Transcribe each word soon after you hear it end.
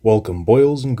Welcome,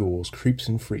 boils and ghouls, creeps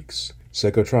and freaks,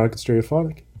 psychotronic and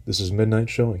stereophonic. This is Midnight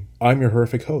Showing. I'm your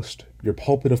horrific host, your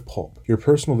pulpit of pulp, your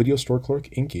personal video store clerk,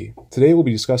 Inky. Today we'll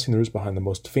be discussing the roots behind the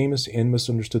most famous and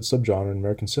misunderstood subgenre in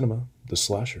American cinema, the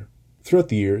slasher. Throughout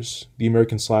the years, the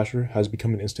American slasher has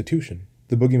become an institution.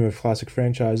 The boogeyman of classic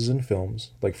franchises and films,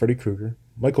 like Freddy Krueger,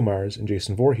 Michael Myers, and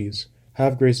Jason Voorhees,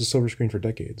 have graced the silver screen for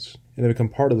decades, and have become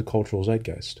part of the cultural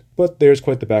zeitgeist. But there's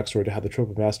quite the backstory to how the trope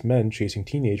of masked men chasing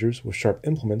teenagers with sharp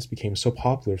implements became so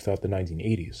popular throughout the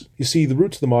 1980s. You see, the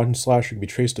roots of the modern slasher can be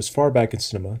traced as far back in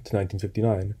cinema to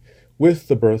 1959, with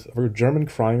the birth of a German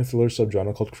crime thriller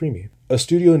subgenre called Krimi. A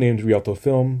studio named Rialto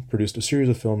Film produced a series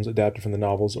of films adapted from the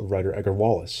novels of writer Edgar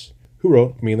Wallace, who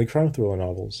wrote mainly crime thriller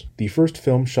novels. The first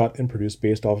film shot and produced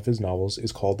based off of his novels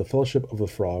is called The Fellowship of the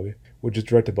Frog, which is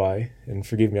directed by, and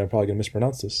forgive me, I'm probably going to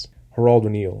mispronounce this, Harold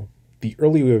O'Neill. The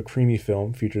early wave of Krimi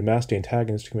film featured a masked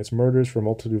antagonist who commits murders for a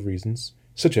multitude of reasons,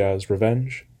 such as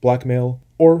revenge, blackmail,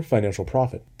 or financial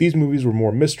profit. These movies were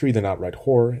more mystery than outright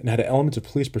horror, and had elements of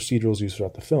police procedurals used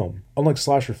throughout the film. Unlike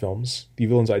slasher films, the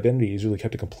villain's identity is usually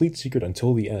kept a complete secret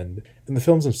until the end, and the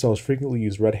films themselves frequently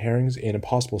use red herrings and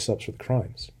impossible setups for the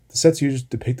crimes. The sets usually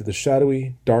depicted the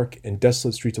shadowy, dark, and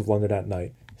desolate streets of London at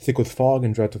night, thick with fog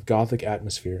and drenched with gothic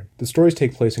atmosphere. The stories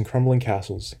take place in crumbling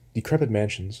castles, decrepit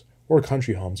mansions, or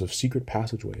country homes of secret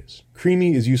passageways.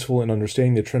 Krimi is useful in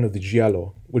understanding the trend of the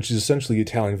Giallo, which is essentially the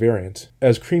Italian variant.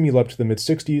 As Krimi leapt to the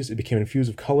mid-60s, it became infused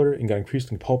with color and got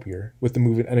increasingly pulpier, with the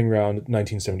movement ending around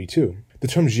 1972. The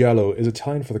term Giallo is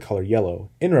Italian for the color yellow,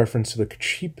 in reference to the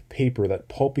cheap paper that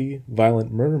pulpy,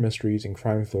 violent murder mysteries and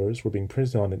crime thrillers were being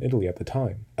printed on in Italy at the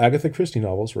time. Agatha Christie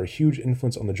novels were a huge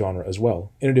influence on the genre as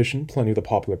well. In addition, plenty of the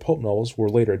popular pulp novels were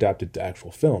later adapted to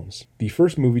actual films. The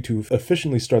first movie to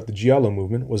efficiently start the Giallo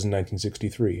movement was in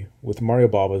 1963, with Mario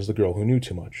Bava's The Girl Who Knew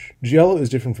Too Much. Giallo is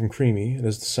different from Krimi in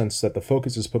the sense that the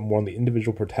focus is put more on the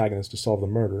individual protagonist to solve the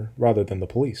murder rather than the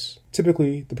police.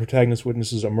 Typically, the protagonist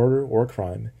witnesses a murder or a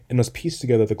crime and must piece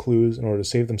together the clues in order to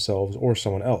save themselves or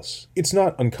someone else. It's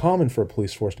not uncommon for a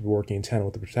police force to be working in tandem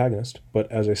with the protagonist, but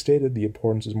as I stated, the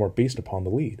importance is more based upon the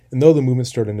lead. And though the movement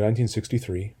started in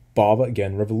 1963, Bava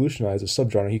again revolutionized a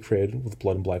subgenre he created with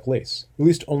Blood and Black Lace,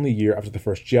 released only a year after the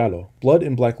first Giallo. Blood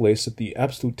and Black Lace set the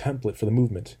absolute template for the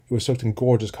movement. It was soaked in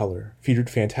gorgeous color, featured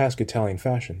fantastic Italian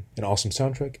fashion, an awesome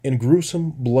soundtrack, and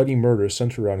gruesome, bloody murders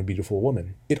centered around a beautiful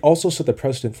woman. It also set the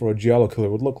precedent for what a Giallo killer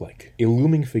would look like: a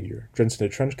looming figure, drenched in a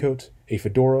trench coat, a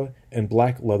fedora, and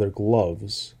black leather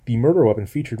gloves. The murder weapon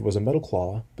featured was a metal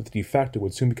claw, but the de facto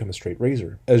would soon become a straight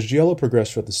razor. As Giallo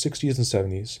progressed throughout the 60s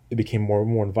and 70s, it became more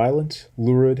and more violent,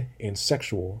 lurid, and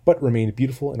sexual, but remained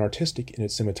beautiful and artistic in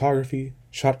its cinematography,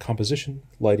 shot composition,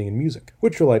 lighting, and music,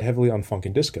 which relied heavily on funk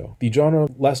and disco. The genre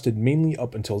lasted mainly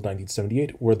up until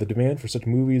 1978, where the demand for such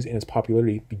movies and its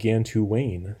popularity began to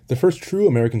wane. The first true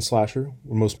American slasher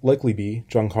would most likely be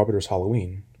John Carpenter's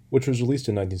Halloween, which was released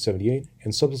in 1978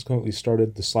 and subsequently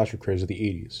started the slasher craze of the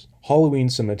 80s. Halloween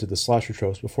cemented the slasher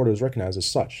tropes before it was recognized as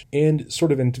such, and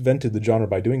sort of invented the genre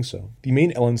by doing so. The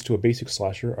main elements to a basic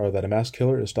slasher are that a masked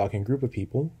killer is stalking a group of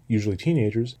people, usually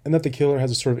teenagers, and that the killer has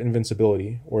a sort of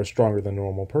invincibility or is stronger than a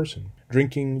normal person.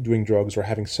 Drinking, doing drugs, or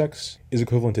having sex is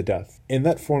equivalent to death, and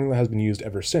that formula has been used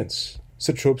ever since.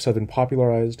 Such tropes have been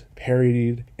popularized,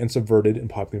 parodied, and subverted in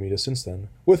popular media since then,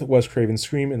 with Wes Craven's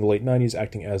Scream in the late 90s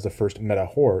acting as the first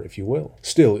meta-horror, if you will.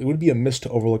 Still, it would be amiss to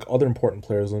overlook other important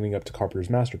players leading up to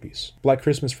Carpenter's masterpiece. Black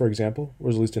Christmas, for example,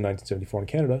 was released in 1974 in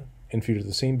Canada, and featured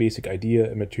the same basic idea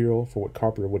and material for what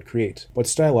Carpenter would create, but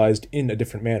stylized in a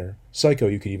different manner. Psycho,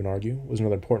 you could even argue, was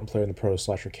another important player in the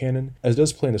proto-slasher canon, as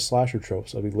does play in the slasher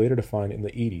tropes that we later defined in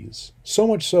the 80s. So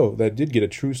much so that it did get a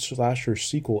true slasher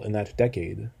sequel in that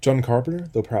decade. John Carpenter,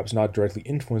 though perhaps not directly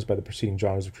influenced by the preceding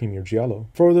genres of Krimi or Giallo,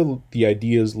 furthered the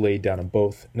ideas laid down in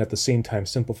both, and at the same time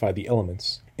simplified the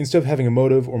elements. Instead of having a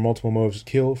motive or multiple motives to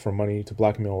kill, from money to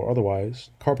blackmail or otherwise,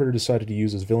 Carpenter decided to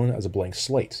use his villain as a blank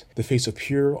slate, the face of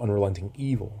pure, unrelenting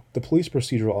evil. The police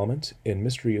procedural element and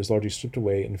mystery is largely stripped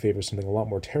away in favor of something a lot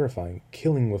more terrifying: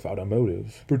 killing without a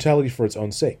motive, brutality for its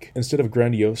own sake. Instead of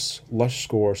grandiose, lush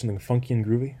score or something funky and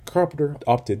groovy, Carpenter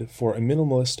opted for a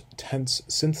minimalist, tense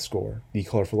synth score. The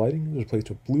colorful lighting was replaced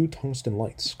with blue tungsten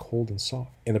lights, cold and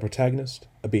soft, and the protagonist,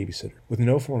 a babysitter, with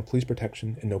no form of police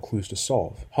protection and no clues to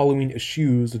solve. Halloween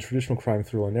eschews the traditional crime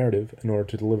thriller narrative in order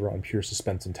to deliver on pure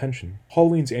suspense and tension.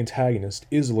 Halloween's antagonist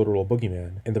is a literal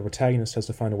boogeyman, and the protagonist has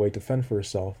to find a way to fend for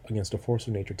herself against a force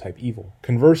of nature type evil.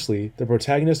 Conversely, the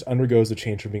protagonist undergoes the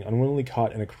change from being unwillingly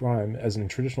caught in a crime as in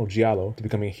traditional Giallo to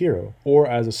becoming a hero, or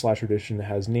as a slasher tradition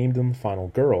has named them, final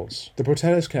girls. The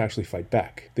protagonist can actually fight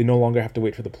back. They no longer have to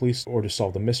wait for the police or to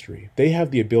solve the mystery. They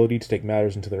have the ability to take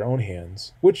matters into their own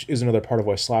hands, which is another part of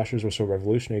why slashers were so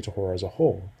revolutionary to horror as a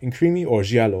whole. In Krimi or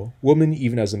Giallo, women,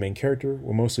 even as the main character,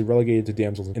 were mostly relegated to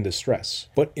damsels in distress.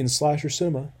 But in slasher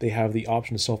cinema, they have the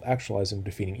option to self-actualize in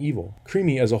defeating evil.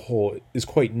 Krimi as a whole is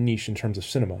quite niche in terms of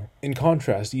cinema. In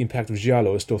contrast, the impact of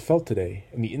Giallo is still felt today,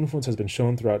 and the influence has been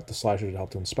shown throughout the slashers it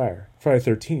helped to inspire. Friday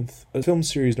the 13th, a film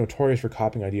series notorious for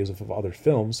copying ideas of other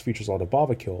films, features a lot of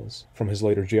Bava kills, from his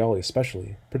later Gialli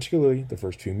especially, particularly the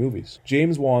first few movies.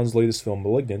 James Wan's latest film,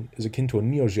 Malignant, is akin to a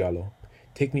neo-Giallo,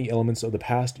 taking the elements of the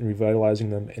past and revitalizing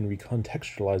them and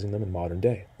recontextualizing them in modern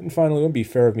day. And finally, it wouldn't be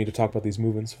fair of me to talk about these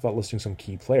movements without listing some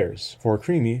key players. For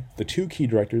Krimi, the two key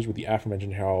directors were the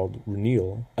aforementioned Harold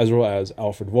Raniel, as well as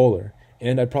Alfred Voller,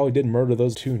 and I probably did murder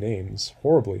those two names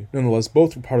horribly. Nonetheless,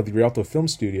 both were part of the Rialto film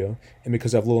studio, and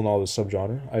because I have little knowledge of the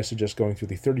subgenre, I suggest going through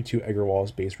the 32 Edgar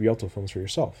Wallace-based Rialto films for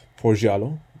yourself. For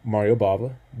Giallo, Mario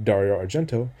Bava, Dario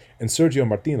Argento, and Sergio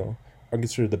Martino are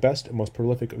considered the best and most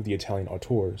prolific of the Italian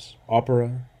auteurs.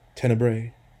 Opera,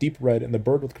 Tenebrae, Deep Red, and The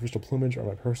Bird with Crystal Plumage are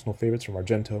my personal favorites from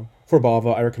Argento. For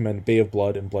Bava, I recommend Bay of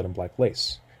Blood and Blood and Black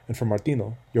Lace. And for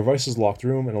Martino, Your Vice's Locked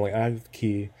Room and Only I Have the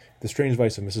Key, The Strange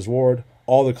Vice of Mrs. Ward,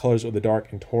 All the Colors of the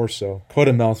Dark, and Torso. Quite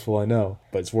a mouthful, I know,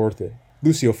 but it's worth it.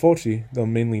 Lucio Fulci, though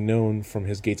mainly known from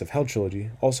his Gates of Hell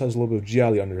trilogy, also has a little bit of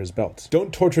Gialli under his belt.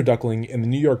 Don't Torture Duckling and The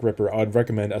New York Ripper I would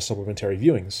recommend as supplementary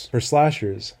viewings. For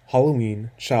slashers, Halloween,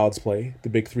 Child's Play, the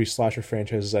big three slasher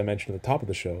franchises I mentioned at the top of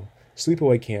the show,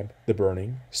 Sleepaway Camp, The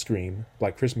Burning, Scream,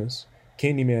 Black Christmas,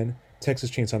 Candyman,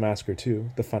 Texas Chainsaw Massacre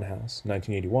 2, The Funhouse,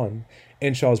 1981,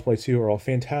 and Child's Play 2 are all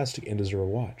fantastic and deserve a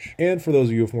watch. And for those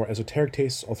of you with more esoteric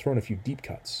tastes, I'll throw in a few deep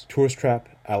cuts. Tourist Trap,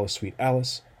 Alice Sweet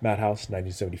Alice, Madhouse,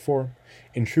 1974,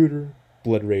 Intruder,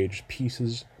 Blood Rage,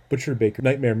 Pieces, Butcher Baker,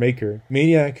 Nightmare Maker,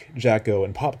 Maniac, Jacko,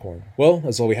 and Popcorn. Well,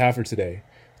 that's all we have for today.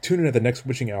 Tune in at the next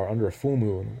witching hour under a full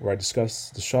moon, where I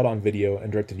discuss the shot-on video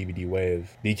and direct-to-DVD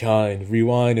wave. Be kind,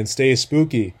 rewind, and stay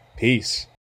spooky. Peace.